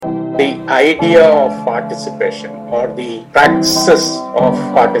the idea of participation or the praxis of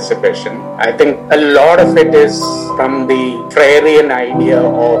participation, I think a lot of it is from the Freirean idea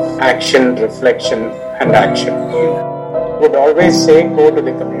of action, reflection, and action. Would always say go to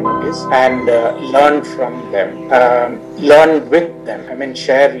the communities and learn from them, learn with them. I mean,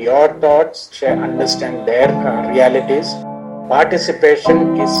 share your thoughts, understand their realities.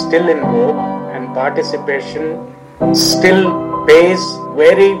 Participation is still in vogue, and participation still pays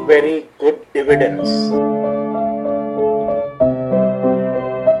very, very good dividends.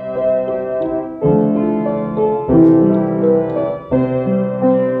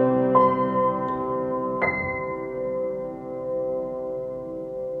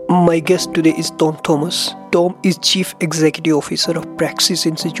 My guest today is Tom Thomas. Tom is Chief Executive Officer of Praxis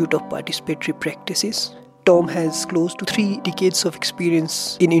Institute of Participatory Practices. Tom has close to 3 decades of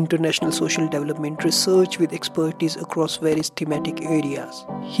experience in international social development research with expertise across various thematic areas.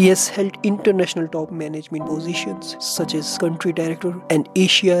 He has held international top management positions such as Country Director and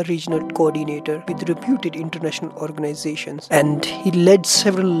Asia Regional Coordinator with reputed international organizations, and he led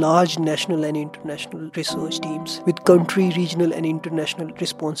several large national and international research teams with country, regional and international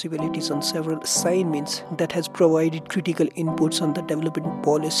responsibilities on several assignments that has provided critical inputs on the development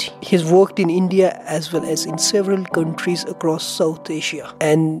policy. He has worked in India as well as in several countries across South Asia,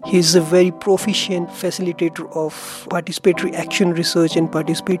 and he is a very proficient facilitator of participatory action research and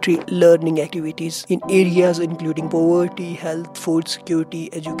participatory learning activities in areas including poverty, health, food security,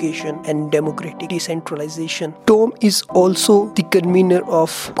 education and democratic decentralization. Tom is also the convener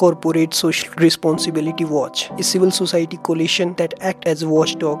of Corporate Social Responsibility Watch, a civil society coalition that acts as a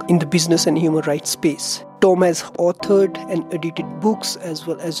watchdog in the business and human rights space. Tom has authored and edited books as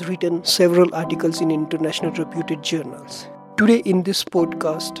well as written several articles in international reputed journals. Today in this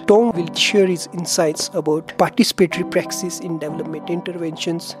podcast, Tom will share his insights about participatory praxis in development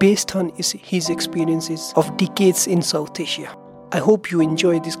interventions based on his experiences of decades in South Asia. I hope you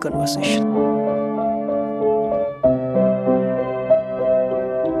enjoy this conversation.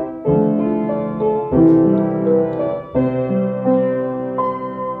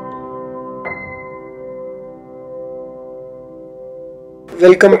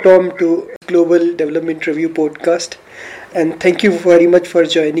 Welcome, Tom, to Global Development Review podcast, and thank you very much for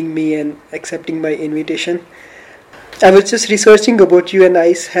joining me and accepting my invitation. I was just researching about you, and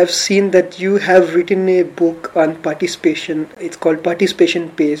I have seen that you have written a book on participation. It's called Participation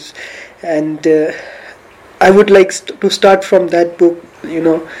Pays, and I would like to start from that book,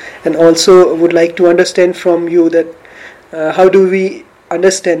 and also would like to understand from you that how do we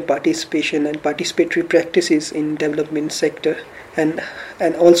understand participation and participatory practices in development sector, and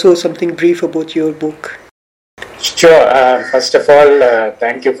also something brief about your book. Sure. First of all,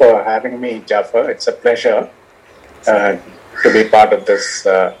 thank you for having me, Jafar. It's a pleasure to be part of this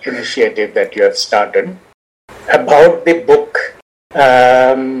initiative that you have started. About the book,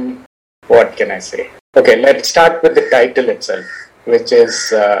 what can I say? Okay, let's start with the title itself, which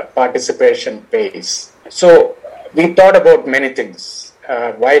is Participation Pays. So we thought about many things.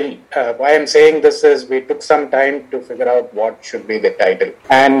 Why I'm saying this is we took some time to figure out what should be the title.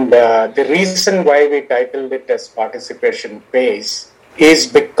 And the reason why we titled it as Participation Pays is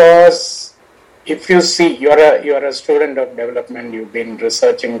because if you see, you're a student of development, you've been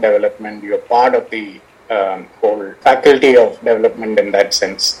researching development, you're part of the whole faculty of development in that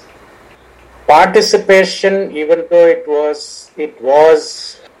sense. Participation, even though it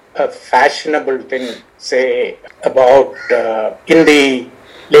was a fashionable thing, say about in the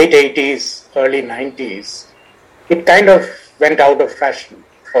late 80s, early 90s, it kind of went out of fashion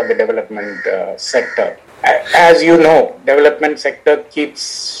for the development sector. As you know, development sector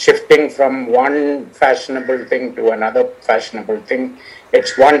keeps shifting from one fashionable thing to another fashionable thing.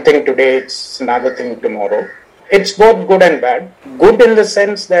 It's one thing today, it's another thing tomorrow. It's both good and bad. Good in the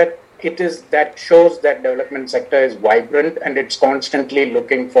sense that that shows that development sector is vibrant and it's constantly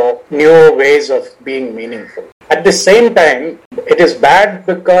looking for new ways of being meaningful. At the same time, it is bad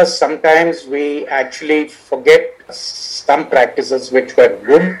because sometimes we actually forget some practices which were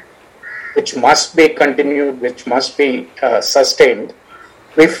good, which must be continued, which must be sustained.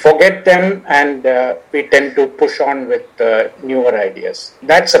 We forget them and we tend to push on with newer ideas.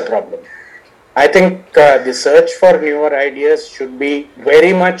 That's a problem. I think the search for newer ideas should be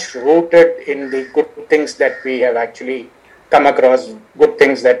very much rooted in the good things that we have actually come across, good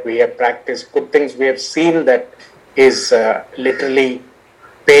things that we have practiced, good things we have seen that is literally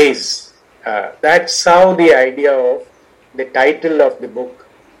pays. That's how the idea of the title of the book,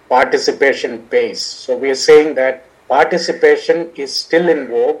 Participation Pays. So we are saying that participation is still in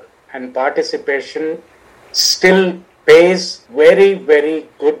vogue and participation still pays very, very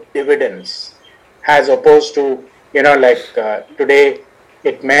good dividends, as opposed to, today,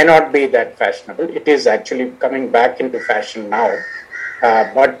 it may not be that fashionable. It is actually coming back into fashion now.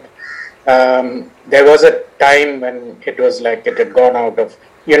 But there was a time when it was like it had gone out of,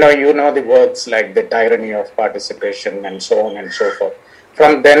 the words like the tyranny of participation and so on and so forth.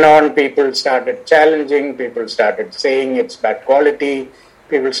 From then on, people started challenging, people started saying it's bad quality,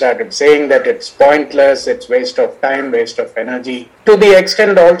 people started saying that it's pointless, it's waste of time, waste of energy, to the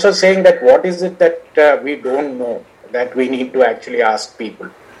extent also saying that what is it that we don't know, that we need to actually ask people.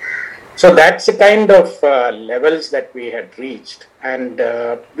 So that's the kind of levels that we had reached. And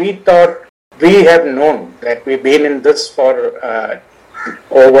we thought, we have known that we've been in this for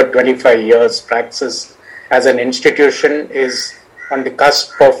over 25 years. Praxis as an institution is on the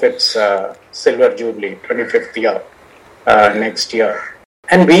cusp of its silver jubilee, 25th year next year.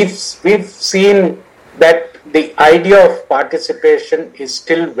 And we've seen that the idea of participation is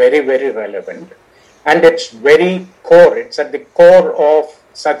still very, very relevant. And it's very core, it's at the core of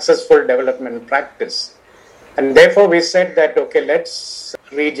successful development practice. And therefore we said that, okay, let's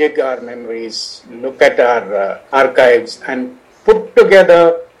rejig our memories, look at our archives and put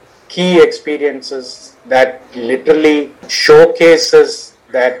together key experiences that literally showcases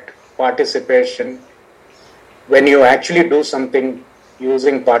that participation. When you actually do something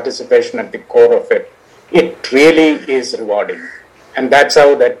using participation at the core of it, it really is rewarding. And that's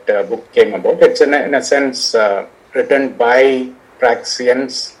how that book came about. It's in a sense written by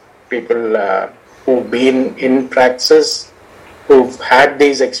Praxians, people who've been in Praxis, who've had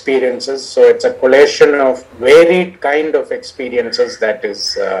these experiences. So it's a collation of varied kind of experiences that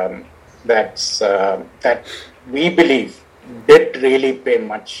we believe did really pay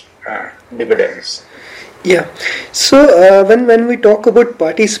much dividends. Yeah. So when we talk about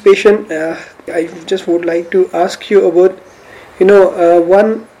participation, I just would like to ask you about,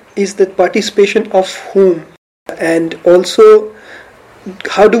 one is the participation of whom, and also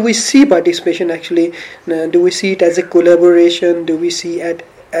how do we see participation actually? Do we see it as a collaboration? Do we see it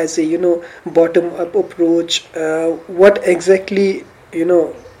as a bottom-up approach? What exactly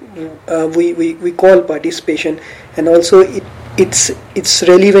we call participation, and also it's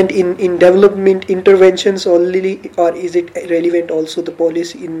relevant in development interventions only, or is it relevant also the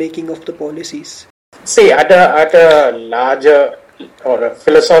policy in making of the policies? See, at a larger or a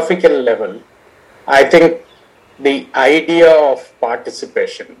philosophical level, I think the idea of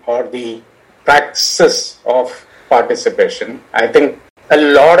participation or the praxis of participation, I think a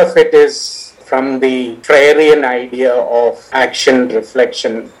lot of it is from the Freirean idea of action,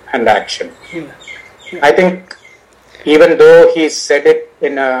 reflection, and action. I think even though he said it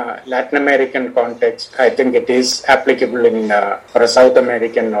in a Latin American context, I think it is applicable for a South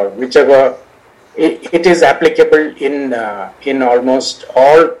American or whichever. It is applicable in almost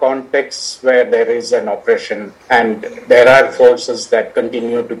all contexts where there is an oppression and there are forces that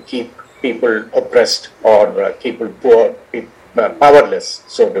continue to keep people oppressed or keep people poor, powerless,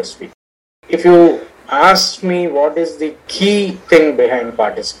 so to speak. If you ask me what is the key thing behind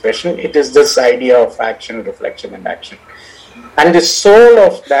participation, it is this idea of action, reflection, and action. And the soul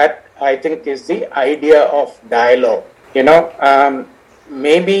of that, I think, is the idea of dialogue.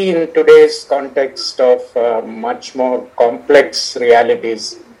 Maybe in today's context of much more complex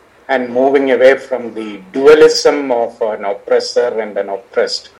realities and moving away from the dualism of an oppressor and an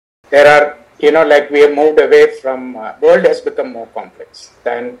oppressed, there are, we have moved away from, world has become more complex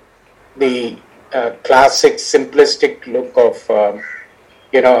than the classic simplistic look of,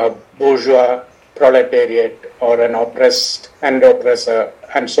 a bourgeois proletariat or an oppressed and oppressor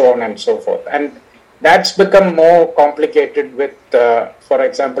and so on and so forth. And that's become more complicated with, for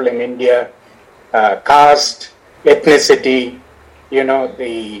example, in India, caste, ethnicity,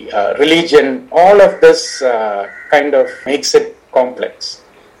 the religion, all of this kind of makes it complex.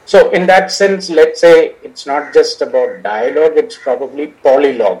 So in that sense, let's say it's not just about dialogue, it's probably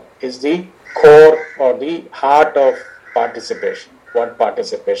polylogue is the core or the heart of participation, what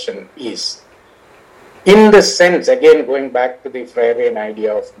participation is. In the sense, again, going back to the Freirean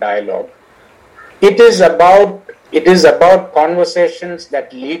idea of dialogue, it is about conversations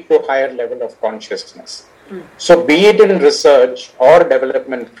that lead to higher level of consciousness. So be it in research or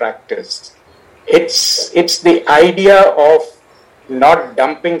development practice, it's the idea of not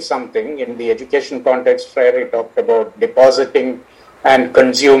dumping something. In the education context, Freire talked about depositing and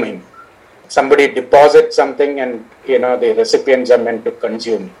consuming. Somebody deposits something and the recipients are meant to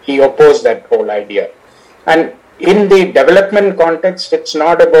consume. He opposed that whole idea. And in the development context, it's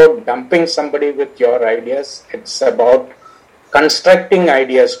not about dumping somebody with your ideas. It's about constructing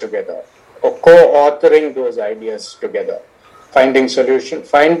ideas together. or co-authoring those ideas together, finding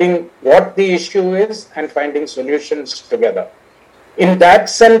what the issue is and finding solutions together. In that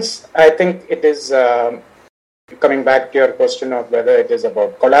sense, I think it is coming back to your question of whether it is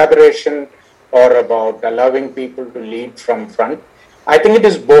about collaboration or about allowing people to lead from front. I think it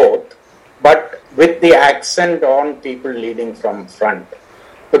is both, but with the accent on people leading from front.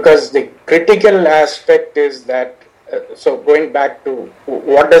 Because the critical aspect is that, so going back to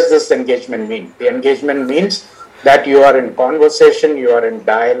what does this engagement mean? The engagement means that you are in conversation, you are in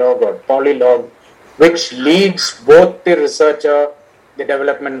dialogue or polylogue, which leads both the researcher, the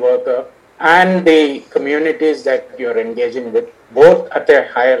development worker, and the communities that you're engaging with, both at a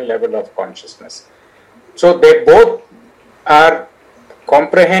higher level of consciousness. So they both are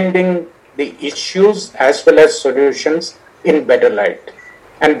comprehending the issues as well as solutions in better light.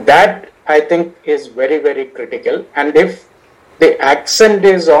 And that, I think, is very, very critical. And if the accent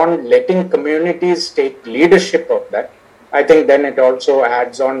is on letting communities take leadership of that, I think then it also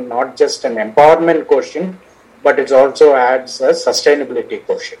adds on not just an empowerment quotient, but it also adds a sustainability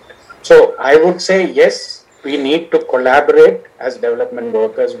quotient. So I would say, yes, we need to collaborate as development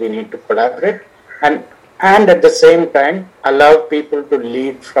workers, we need to collaborate and at the same time allow people to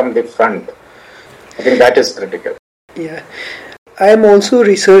lead from the front. I think that is critical. Yeah. I am also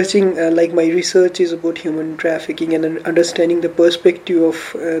researching, my research is about human trafficking and understanding the perspective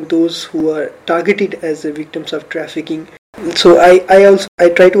of those who are targeted as the victims of trafficking. So I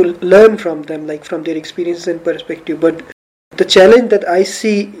try to learn from them, like from their experiences and perspective. But the challenge that I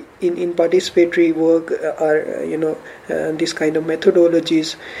see in participatory work are this kind of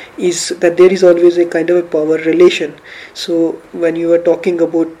methodologies is that there is always a kind of a power relation. So when you are talking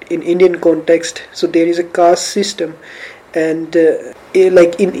about in Indian context, so there is a caste system, and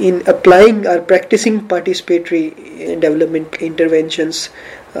like in applying or practicing participatory development interventions,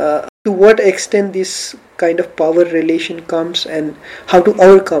 to what extent this kind of power relation comes and how to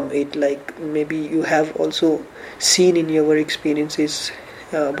overcome it, like maybe you have also seen in your experiences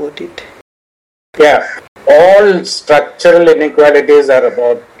about it. Yeah, all structural inequalities are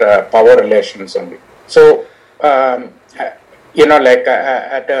about power relations only. So, like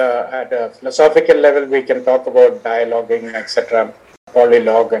at a philosophical level, we can talk about dialoguing, etc.,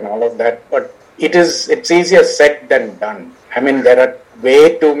 polylogue and all of that, but it's easier said than done. I mean, there are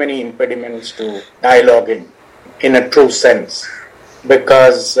way too many impediments to dialoguing in a true sense,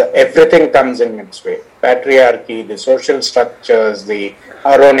 because everything comes in its way. Patriarchy, the social structures,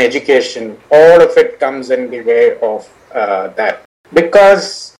 our own education, all of it comes in the way of that.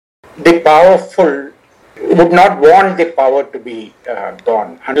 Because the powerful would not want the power to be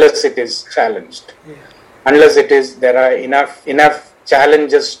gone unless it is challenged. Yeah. Unless there are enough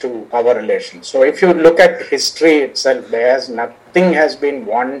challenges to power relations. So if you look at history itself, nothing has been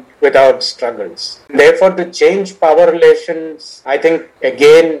won without struggles. Therefore, to change power relations, I think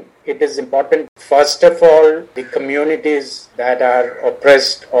again it is important, first of all, the communities that are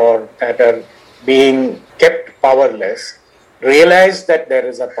oppressed or that are being kept powerless realize that there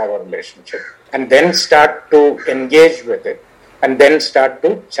is a power relationship and then start to engage with it and then start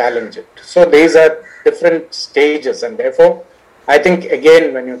to challenge it. So these are different stages, and therefore I think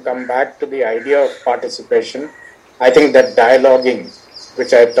again when you come back to the idea of participation, I think that dialoguing,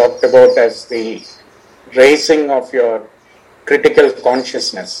 which I talked about as the raising of your critical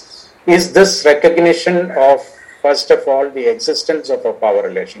consciousness, is this recognition of, first of all, the existence of a power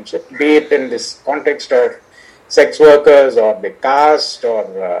relationship, be it in this context of sex workers or the caste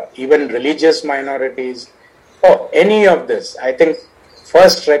or even religious minorities or any of this. I think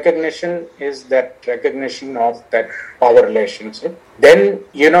first recognition is that recognition of that power relationship. Then,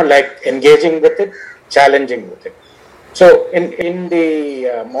 engaging with it, challenging with it. So in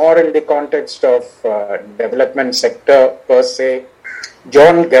the more in the context of development sector per se,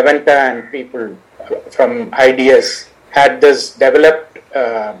 John Gaventa and people from IDS had this developed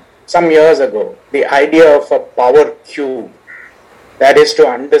some years ago, the idea of a power cube. That is to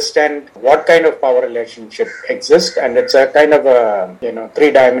understand what kind of power relationship exists, and it's a kind of a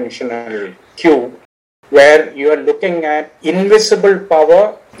three-dimensional cube where you are looking at invisible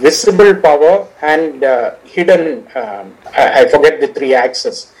power, visible power, and hidden. I forget the three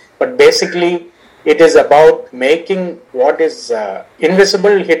axes, but basically it is about making what is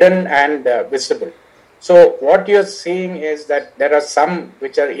invisible, hidden, and visible. So what you're seeing is that there are some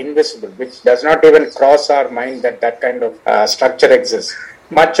which are invisible, which does not even cross our mind that kind of structure exists.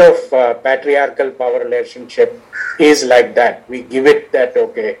 Much of patriarchal power relationship is like that. We give it that,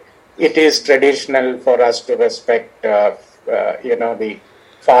 okay, it is traditional for us to respect, the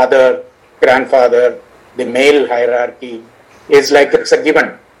father, grandfather, the male hierarchy is like it's a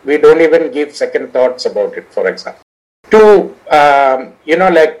given. we don't even give second thoughts about it, for example. To,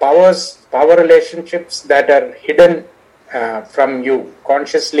 like power relationships that are hidden from you,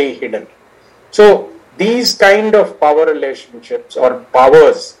 consciously hidden. So these kind of power relationships or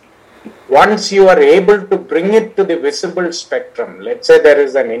powers, once you are able to bring it to the visible spectrum, let's say there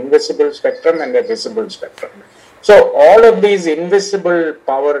is an invisible spectrum and a visible spectrum. So all of these invisible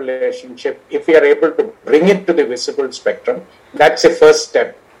power relationship, if we are able to bring it to the visible spectrum, that's the first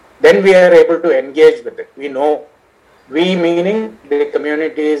step. Then we are able to engage with it. We know, we meaning the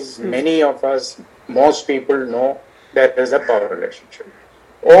communities, many of us, most people know there is a power relationship.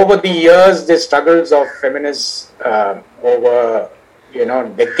 Over the years, the struggles of feminists over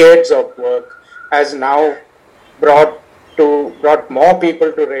decades of work has now brought more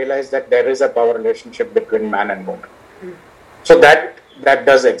people to realize that there is a power relationship between man and woman. So that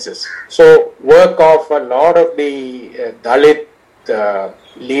does exist. So work of a lot of the Dalit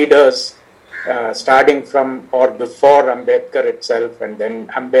leaders, starting from or before Ambedkar itself, and then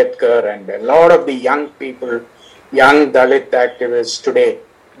Ambedkar, and a lot of the young people, young Dalit activists today,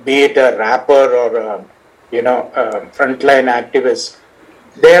 be it a rapper or a frontline activist,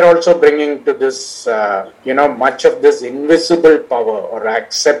 they are also bringing to this, much of this invisible power or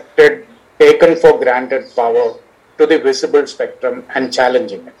accepted, taken for granted power to the visible spectrum and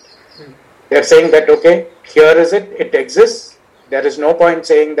challenging it. They are saying that, okay, here is it, it exists. There is no point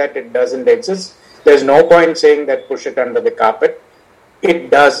saying that it doesn't exist. There's no point saying that push it under the carpet.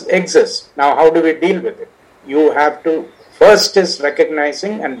 It does exist. Now, how do we deal with it? You have to, first is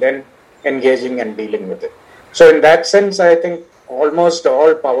recognizing and then engaging and dealing with it. So in that sense, I think almost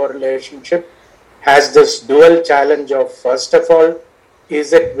all power relationship has this dual challenge of, first of all,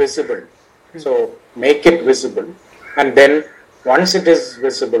 is it visible? So make it visible. And then once it is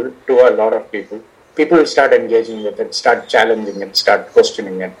visible to a lot of people will start engaging with it, start challenging it, start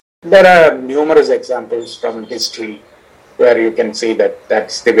questioning it. There are numerous examples from history where you can see that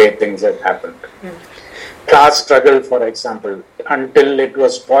that's the way things have happened. Class struggle, for example, until it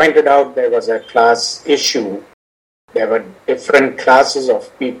was pointed out there was a class issue, there were different classes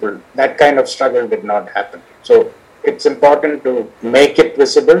of people, that kind of struggle did not happen. So it's important to make it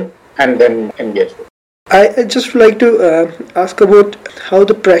visible and then engage with it. I just would like to ask about how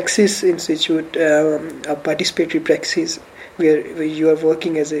the Praxis Institute, a participatory Praxis, where you are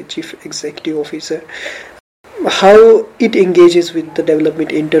working as a chief executive officer, how it engages with the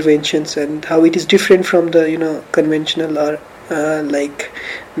development interventions and how it is different from the conventional or like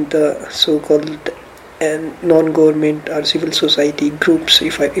the so-called non-government or civil society groups,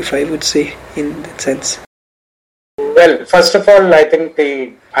 if I would say in that sense. Well, first of all, I think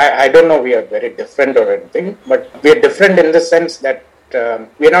I don't know we are very different or anything, but we are different in the sense that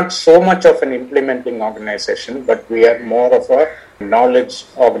we are not so much of an implementing organization, but we are more of a knowledge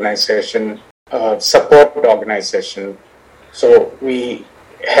organization, support organization. So we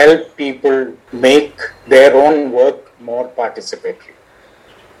help people make their own work more participatory.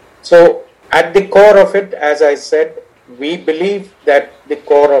 So at the core of it, as I said, we believe that the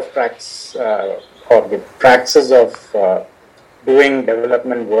core of Praxis or the praxis of doing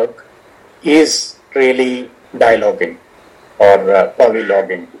development work is really dialoguing or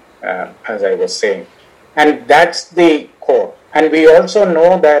polylogging, as I was saying. And that's the core. And we also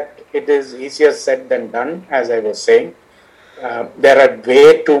know that it is easier said than done, as I was saying. There are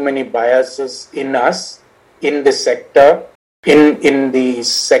way too many biases in us, in the sector, in the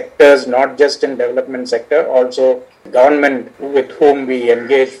sectors, not just in development sector, also government with whom we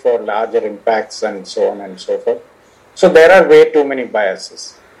engage for larger impacts and so on and so forth. So there are way too many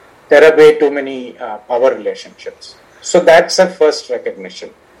biases. There are way too many power relationships. So that's a first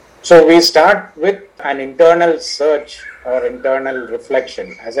recognition. So we start with an internal search or internal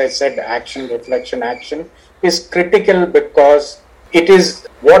reflection. As I said, action, reflection, action is critical because it is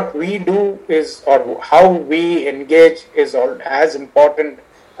what we do is, or how we engage is as important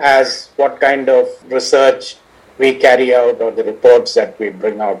as what kind of research we carry out or the reports that we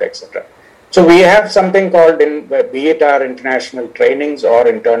bring out, etc. So we have something called, be it our international trainings or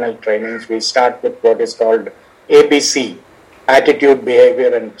internal trainings, we start with what is called ABC, Attitude,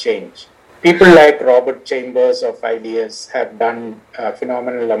 Behavior and Change. People like Robert Chambers of Ideas have done a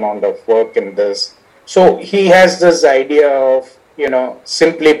phenomenal amount of work in this. So he has this idea of,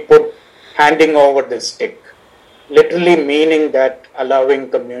 simply put, handing over the stick, literally meaning that allowing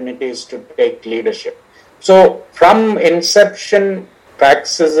communities to take leadership. So from inception,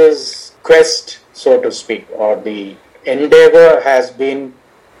 Praxis's quest, so to speak, or the endeavor has been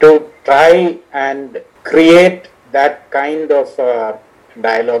to try and create that kind of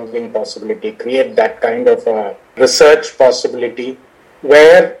dialoguing possibility, create that kind of research possibility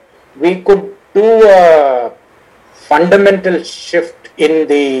where we could do a fundamental shift in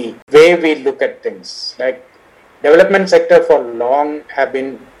the way we look at things. Like development sector for long have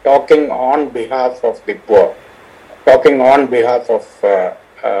been talking on behalf of the poor, talking on behalf of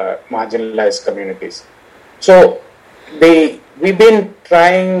marginalized communities. So we've been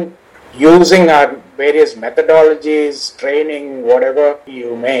trying, using our various methodologies, training, whatever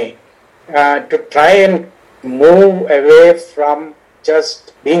you may, to try and move away from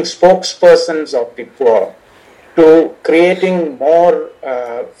just being spokespersons of the poor to creating more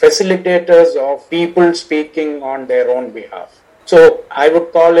facilitators of people speaking on their own behalf. So I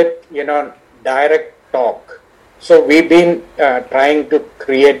would call it, direct talk. So we've been trying to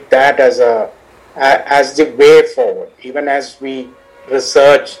create that as the way forward, even as we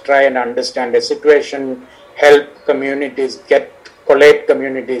research, try and understand the situation, help communities collate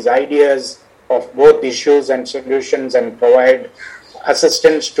communities' ideas of both issues and solutions, and provide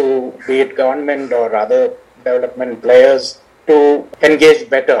assistance to be it government or other development players to engage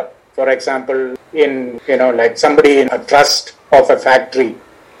better. For example, like somebody in a trust of a factory,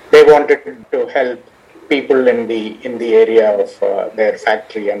 they wanted to help people in the area of their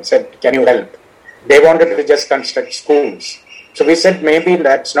factory and said, "Can you help?" They wanted to just construct schools. So we said maybe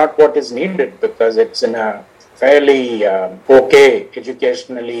that's not what is needed, because it's in a fairly okay,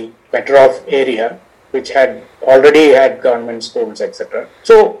 educationally better off area, which had already had government schools, etc.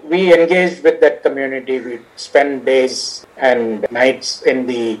 So we engaged with that community. We spent days and nights in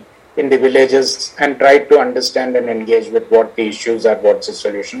the villages and tried to understand and engage with what the issues are, what the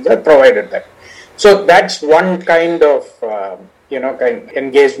solutions are, provided that. So that's one kind of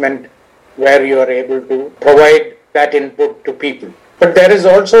engagement where you are able to provide that input to people. But there is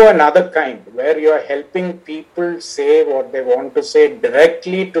also another kind where you are helping people say what they want to say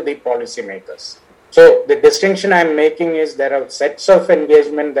directly to the policymakers. So the distinction I'm making is there are sets of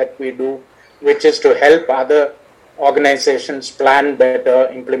engagement that we do, which is to help other organizations plan better,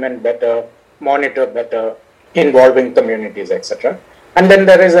 implement better, monitor better, involving communities, etc. And then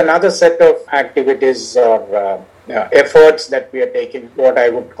there is another set of activities or efforts that we are taking, what I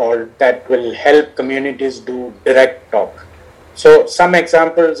would call, that will help communities do direct talk. So some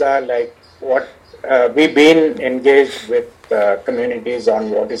examples are like what we've been engaged with communities on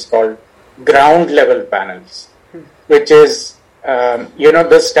what is called ground level panels, which is,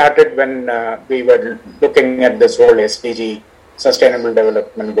 this started when we were looking at this whole SDG, Sustainable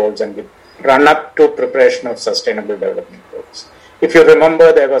Development Goals, and the run up to preparation of Sustainable Development Goals. If you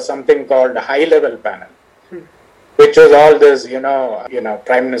remember, there was something called a high level panel, which was all this,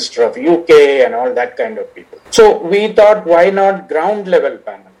 Prime Minister of UK and all that kind of people. So we thought, why not ground level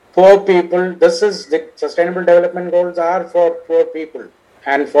panel? Poor people, the Sustainable Development Goals are for poor people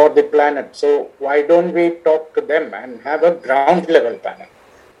and for the planet. So why don't we talk to them and have a ground level panel?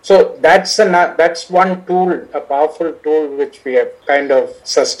 So that's one tool, a powerful tool, which we have kind of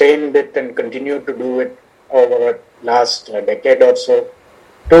sustained it and continue to do it over the last decade or so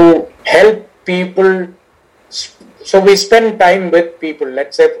to help people. So we spend time with people,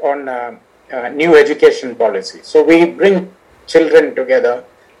 let's say on new education policy. So we bring children together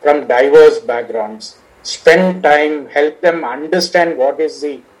from diverse backgrounds, spend time, help them understand what is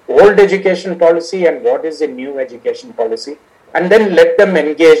the old education policy and what is the new education policy, and then let them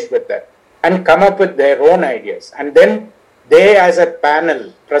engage with that and come up with their own ideas. And then they as a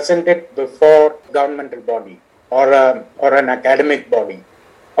panel present it before governmental body or an academic body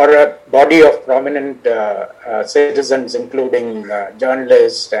or a body of prominent citizens, including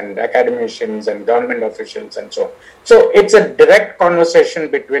journalists and academicians and government officials and so on. So it's a direct conversation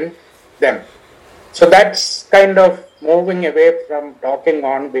between them. So that's kind of moving away from talking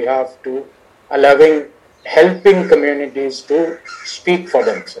on behalf to helping communities to speak for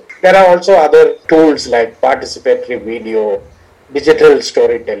themselves. There are also other tools like participatory video, digital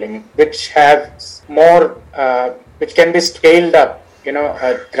storytelling, which have more, which can be scaled up.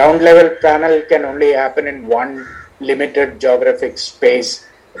 A ground level panel can only happen in one limited geographic space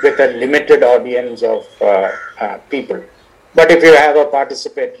with a limited audience of people. But if you have a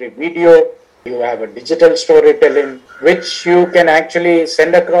participatory video, you have a digital storytelling, which you can actually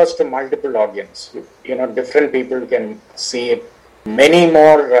send across to multiple audience. Different people can see it. Many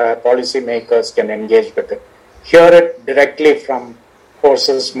more policymakers can engage with it. Hear it directly from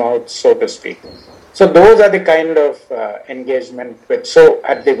horse's mouth, so to speak. So those are the kind of engagement which, so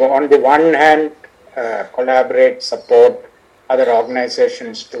on the one hand, collaborate, support other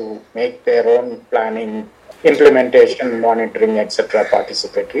organizations to make their own planning, implementation, monitoring, etc.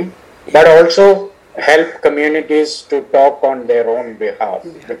 participatory, but also help communities to talk on their own behalf,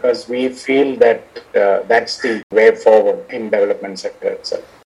 because we feel that that's the way forward in development sector itself.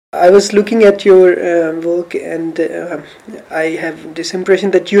 I was looking at your work, and I have this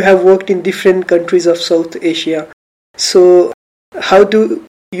impression that you have worked in different countries of South Asia. So how do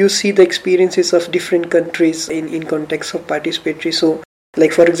you see the experiences of different countries in context of participatory? So,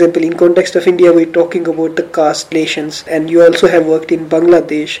 like for example, in context of India, we're talking about the caste relations, and you also have worked in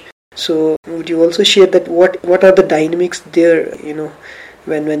Bangladesh. So would you also share that what are the dynamics there,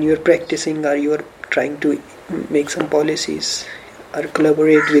 when you're practicing or you're trying to make some policies or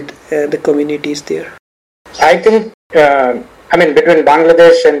collaborate with the communities there? I think, between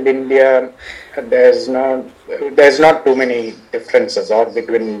Bangladesh and India, there's not too many differences, or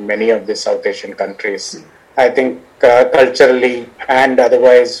between many of the South Asian countries. I think culturally and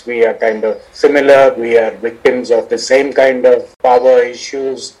otherwise we are kind of similar. We are victims of the same kind of power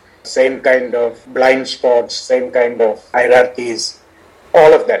issues, same kind of blind spots, same kind of hierarchies,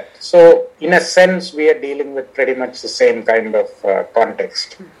 all of that. So in a sense, we are dealing with pretty much the same kind of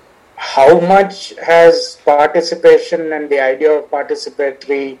context. How much has participation and the idea of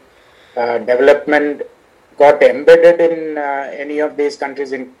participatory development got embedded in any of these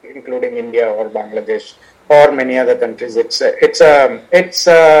countries, including India or Bangladesh or many other countries? It's a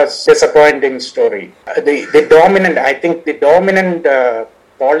disappointing story. The dominant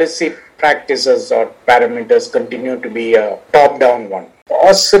policy practices or parameters continue to be a top-down one,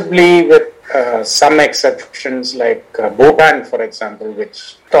 possibly with some exceptions like Bhutan, for example,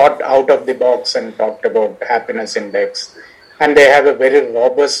 which thought out of the box and talked about happiness index. And they have a very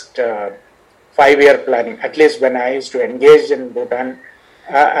robust 5-year planning. At least when I used to engage in Bhutan,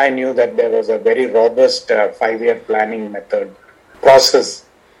 I knew that there was a very robust 5-year planning method process,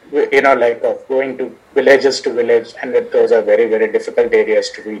 like of going to village, and that those are very, very difficult areas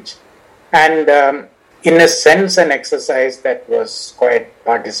to reach. And in a sense, an exercise that was quite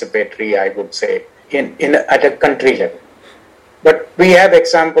participatory, I would say, at a country level. But we have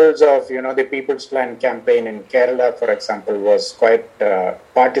examples of, the People's Plan campaign in Kerala, for example, was quite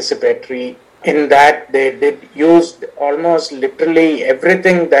participatory in that they used almost literally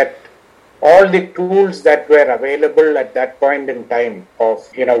everything, that all the tools that were available at that point in time of,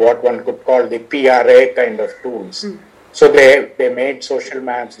 what one could call the PRA kind of tools. So they made social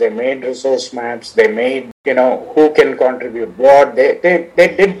maps, they made resource maps, they made, who can contribute what, they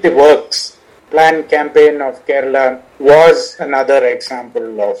did the works. Plan campaign of Kerala was another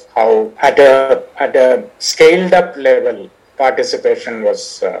example of how at a scaled up level participation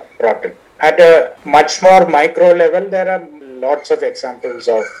was brought in. At a much more micro level, there are lots of examples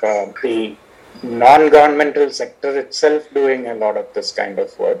of the non-governmental sector itself doing a lot of this kind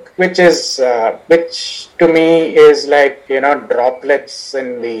of work, which to me is like, droplets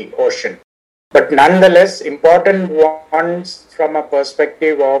in the ocean. But nonetheless, important ones from a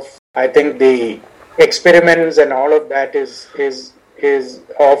perspective of, I think the experiments and all of that is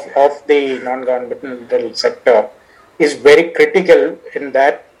of the non-governmental sector is very critical, in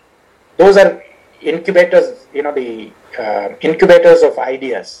that those are incubators, the incubators of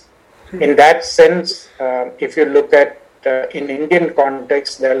ideas. In that sense, if you look at in Indian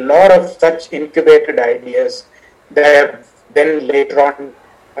context, there are a lot of such incubated ideas that then later on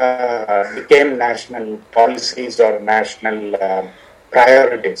became national policies or national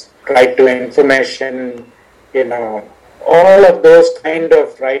priorities. Right to information, all of those kind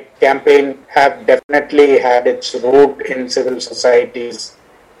of campaign have definitely had its root in civil societies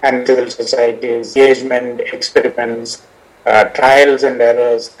and civil societies engagement, experiments, trials and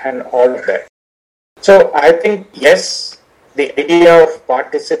errors, and all of that. So I think, yes, the idea of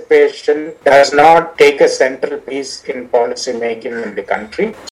participation does not take a central piece in policy making in the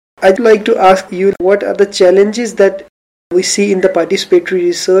country. I'd like to ask you, what are the challenges that we see in the participatory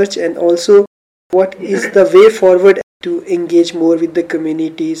research, and also what is the way forward to engage more with the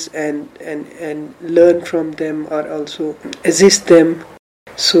communities and learn from them, or also assist them?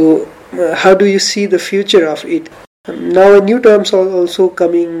 So how do you see the future of it? Now new terms are also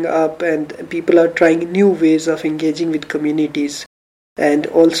coming up, and people are trying new ways of engaging with communities. And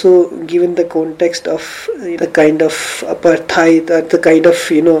also, given the context of the kind of apartheid, the kind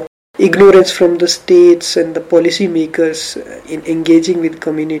of ignorance from the states and the policy makers in engaging with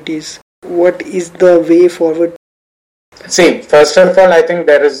communities, what is the way forward? See, first of all, I think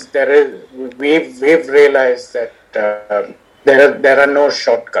we've realized that there are no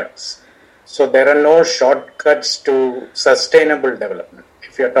shortcuts. So there are no shortcuts to sustainable development.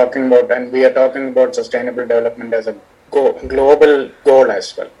 If you're talking about, and we are talking about sustainable development as a global goal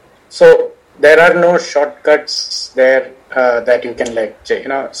as well. So there are no shortcuts there that you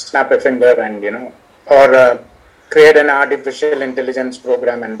can snap a finger and or create an artificial intelligence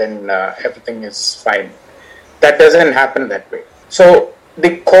program and then everything is fine. That doesn't happen that way. So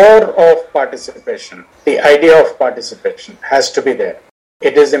the core of participation, the idea of participation has to be there.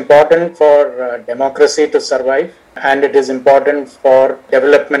 It is important for democracy to survive, and it is important for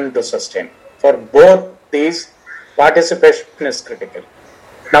development to sustain. For both these, participation is critical.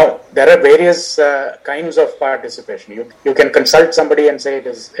 Now, there are various kinds of participation. You can consult somebody and say it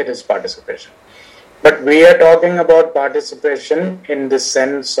is participation. But we are talking about participation in the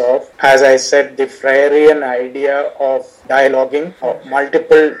sense of, as I said, the Freirean idea of dialoguing, of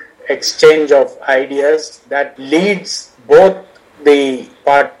multiple exchange of ideas that leads both the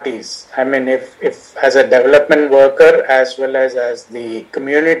parties. I mean, if as a development worker as well as the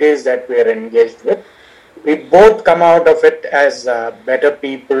communities that we are engaged with, we both come out of it as better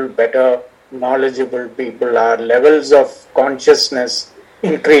people, better knowledgeable people. Our levels of consciousness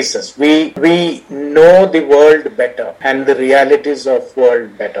increases. We know the world better and the realities of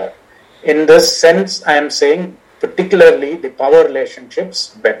world better. In this sense, I am saying particularly the power relationships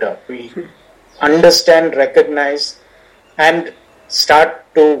better. We understand, recognize, and start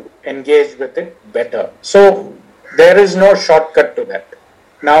to engage with it better. So there is no shortcut to that.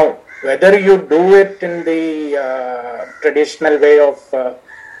 Now, whether you do it in the traditional way of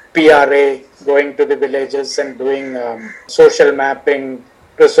PRA, going to the villages and doing social mapping,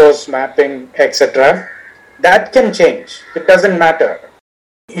 resource mapping, etc., that can change. It doesn't matter.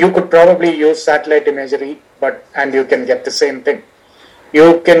 You could probably use satellite imagery, and you can get the same thing.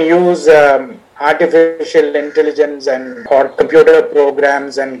 You can use artificial intelligence or computer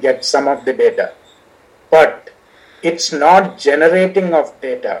programs and get some of the data. But it's not generating of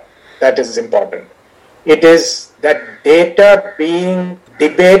data that is important. It is that data being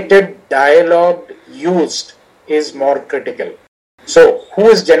debated, dialogued, used is more critical. So who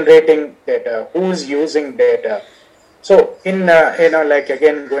is generating data? Who is using data? So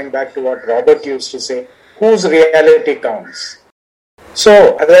again, going back to what Robert used to say, whose reality counts?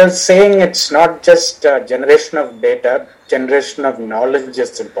 So as I was saying, it's not just generation of data, generation of knowledge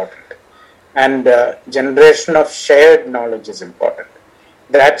is important. And generation of shared knowledge is important.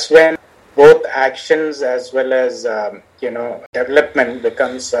 That's when both actions as well as development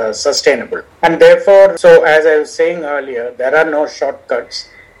becomes sustainable. And therefore, so as I was saying earlier, there are no shortcuts,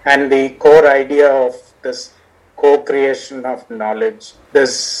 and the core idea of this co-creation of knowledge,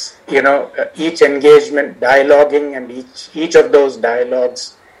 this each engagement, dialoguing, and each of those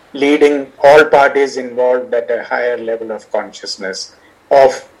dialogues leading all parties involved at a higher level of consciousness,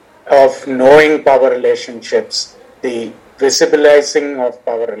 of knowing power relationships, the visibilizing of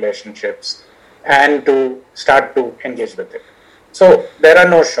power relationships, and to start to engage with it. So there are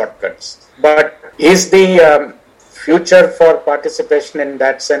no shortcuts. But is the future for participation in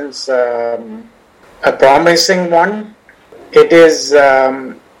that sense a promising one? It is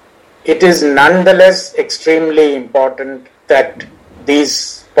nonetheless extremely important that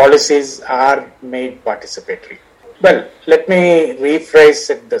these policies are made participatory. Well, let me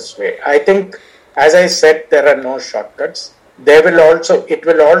rephrase it this way. I think, as I said, there are no shortcuts. It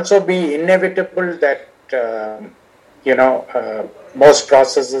will also be inevitable that most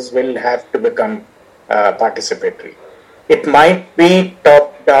processes will have to become participatory. It might be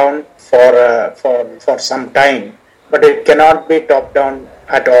top down for some time, but it cannot be top down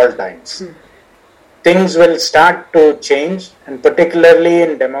at all times. Things will start to change, and particularly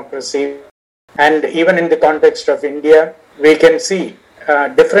in democracy, and even in the context of India, we can see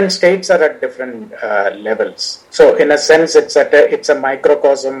different states are at different levels. So in a sense, it's a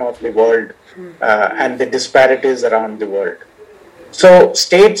microcosm of the world and the disparities around the world. So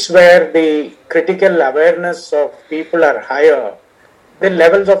states where the critical awareness of people are higher, the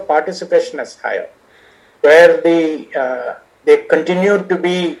levels of participation is higher. Where they continue to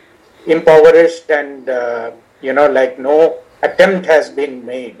be impoverished and no attempt has been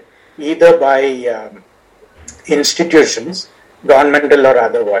made either by institutions, governmental or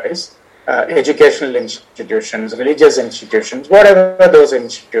otherwise, educational institutions, religious institutions, whatever those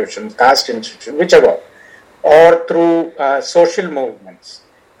institutions, caste institutions, whichever, or through social movements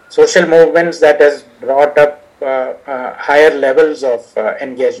that has brought up higher levels of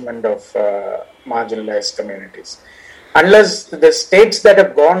engagement of marginalized communities. Unless the states that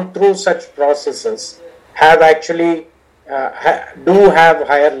have gone through such processes have actually do have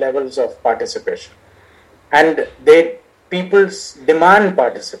higher levels of participation, and people demand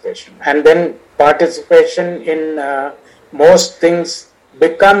participation, and then participation in most things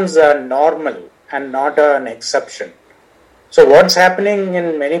becomes normal and not an exception. So what's happening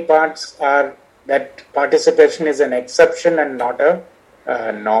in many parts are that participation is an exception and not a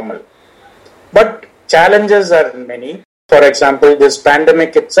normal. But challenges are many. For example, this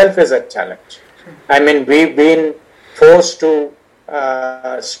pandemic itself is a challenge. I mean, we've been forced to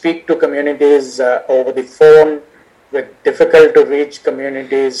speak to communities over the phone, with difficult to reach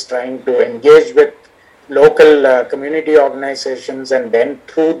communities, trying to engage with local community organizations, and then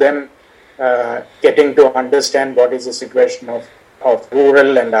through them getting to understand what is the situation of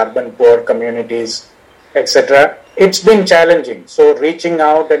rural and urban poor communities, etc. It's been challenging. So reaching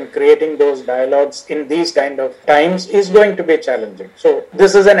out and creating those dialogues in these kind of times is going to be challenging. So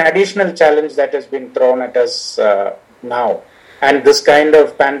this is an additional challenge that has been thrown at us now. And this kind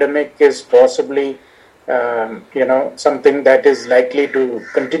of pandemic is possibly, something that is likely to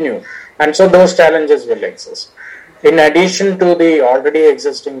continue. And so those challenges will exist. In addition to the already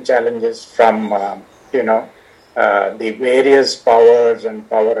existing challenges from, the various powers and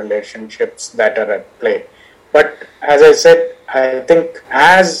power relationships that are at play. But as I said, I think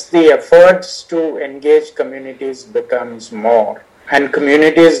as the efforts to engage communities becomes more, and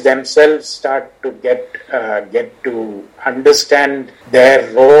communities themselves start to get to understand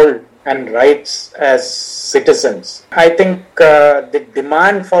their role and rights as citizens, I think the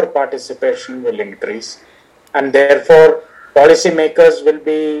demand for participation will increase, and therefore policymakers will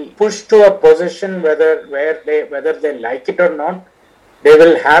be pushed to a position whether they like it or not. They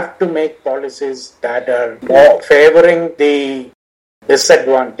will have to make policies that are more favoring the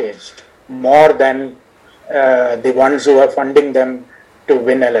disadvantaged more than the ones who are funding them to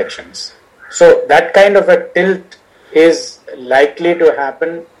win elections. So that kind of a tilt is likely to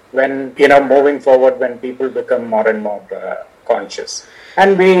happen when, moving forward, when people become more and more conscious.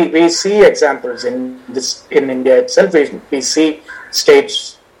 And we see examples in India itself. We see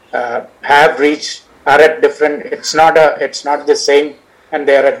states are at different. It's not the same, and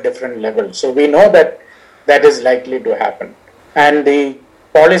they are at different levels. So we know that is likely to happen. And the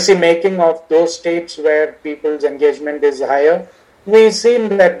policy making of those states where people's engagement is higher, we've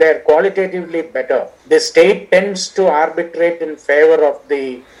seen that they're qualitatively better. The state tends to arbitrate in favor of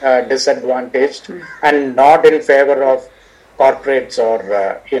the disadvantaged and not in favor of corporates or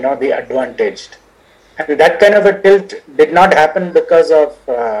the advantaged. And that kind of a tilt did not happen because of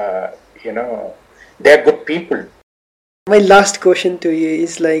they're good people. My last question to you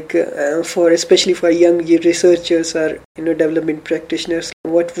is especially for young researchers or development practitioners,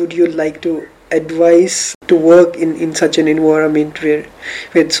 what would you like to advise to work in such an environment where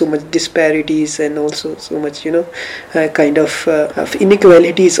so much disparities and also so much of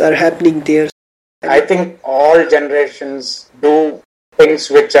inequalities are happening there? I think all generations do things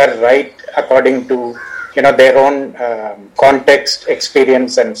which are right according to their own context,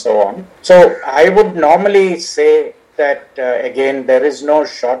 experience, and so on. So I would normally say that again, there is no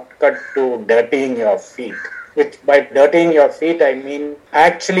shortcut to dirtying your feet. Which by dirtying your feet, I mean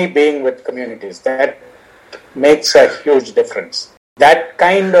actually being with communities. That makes a huge difference. That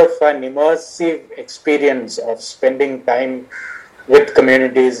kind of an immersive experience of spending time with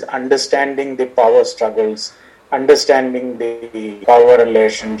communities, understanding the power struggles, understanding the power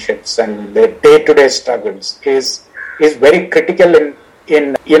relationships and the day-to-day struggles is very critical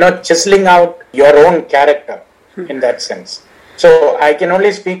in chiseling out your own character in that sense. So I can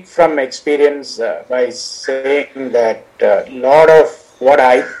only speak from experience by saying that a lot of what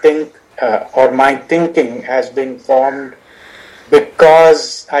I think or my thinking has been formed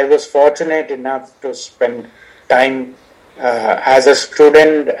because I was fortunate enough to spend time as a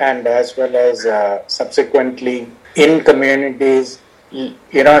student and as well as subsequently in communities,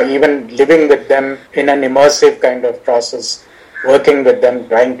 even living with them in an immersive kind of process, working with them,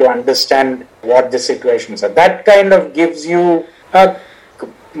 trying to understand what the situations are. That kind of gives you a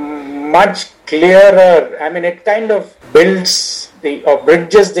much clearer, it kind of bridges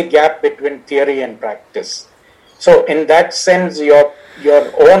the gap between theory and practice. So in that sense, your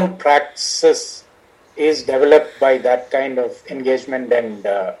own praxis is developed by that kind of engagement and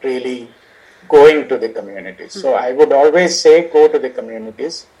really going to the communities. So I would always say go to the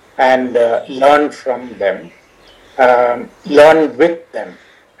communities and learn from them, learn with them.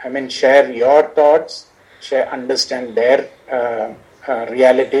 Share your thoughts, understand their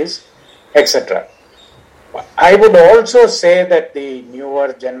realities, etc. I would also say that the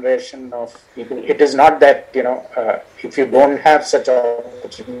newer generation of people, it is not that, if you don't have such an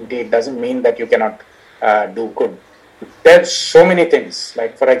opportunity, it doesn't mean that you cannot do good. There's so many things,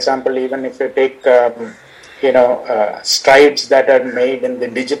 like for example, even if you take, strides that are made in the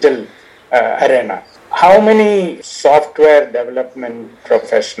digital arena. How many software development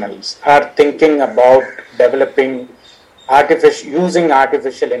professionals are thinking about developing using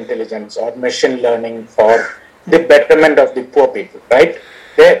artificial intelligence or machine learning for the betterment of the poor people, right?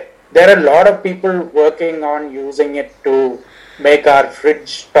 There are a lot of people working on using it to make our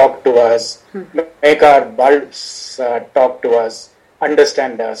fridge talk to us, make our bulbs talk to us,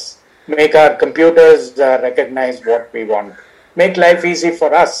 understand us, make our computers recognize what we want, make life easy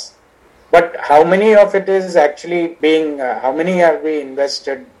for us. But how many of it is actually being, how many are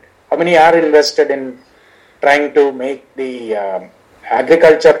invested in trying to make the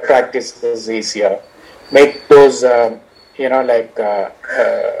agriculture practices easier, make those,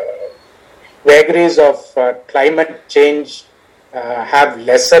 vagaries of climate change have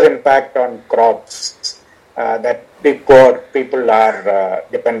lesser impact on crops that the poor people are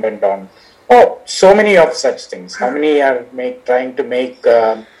dependent on. Oh, so many of such things. How many are trying to make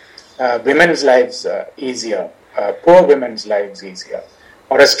women's lives easier, poor women's lives easier,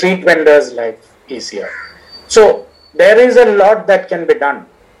 or a street vendor's life easier? So there is a lot that can be done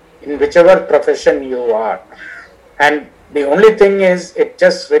in whichever profession you are. And the only thing is, it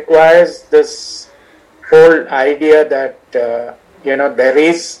just requires this whole idea that there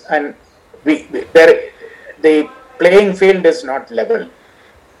is the playing field is not level,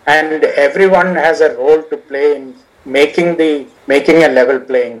 and everyone has a role to play in making a level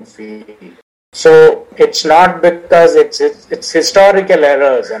playing field. So it's not because it's historical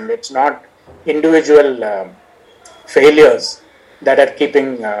errors and it's not individual failures that are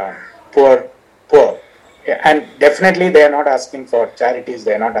keeping poor. And definitely they are not asking for charities,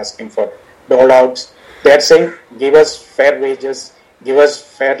 they are not asking for dole-outs. They are saying, give us fair wages, give us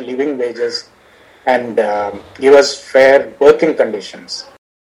fair living wages, and give us fair working conditions.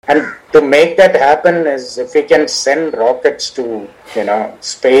 And to make that happen is, if we can send rockets to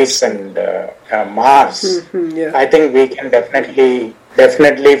space and Mars, I think we can definitely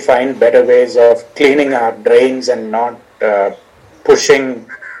find better ways of cleaning our drains and not pushing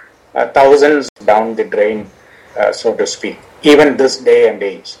thousands down the drain, so to speak, even this day and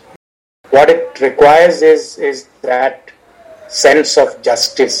age. What it requires is that sense of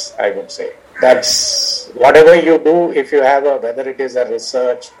justice, I would say. That's whatever you do, if you have whether it is a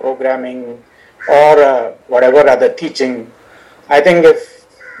research, programming, or whatever other teaching, I think if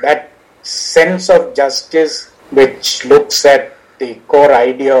that sense of justice, which looks at the core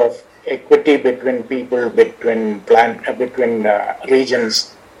idea of equity between people, between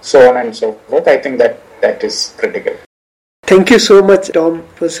regions, so on and so forth, I think that is critical. Thank you so much, Tom.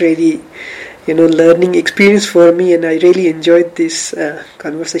 It was really, learning experience for me, and I really enjoyed this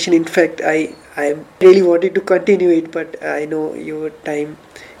conversation. In fact, I really wanted to continue it, but I know your time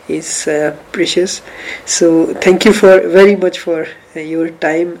is precious. So thank you very much for your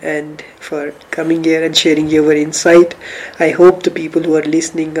time and for coming here and sharing your insight. I hope the people who are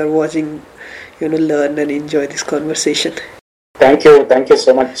listening or watching, learn and enjoy this conversation. Thank you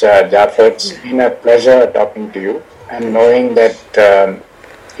so much, Jafar. It's been a pleasure talking to you and knowing that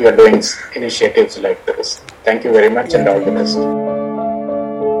you are doing initiatives like this. Thank you very much, and all the best.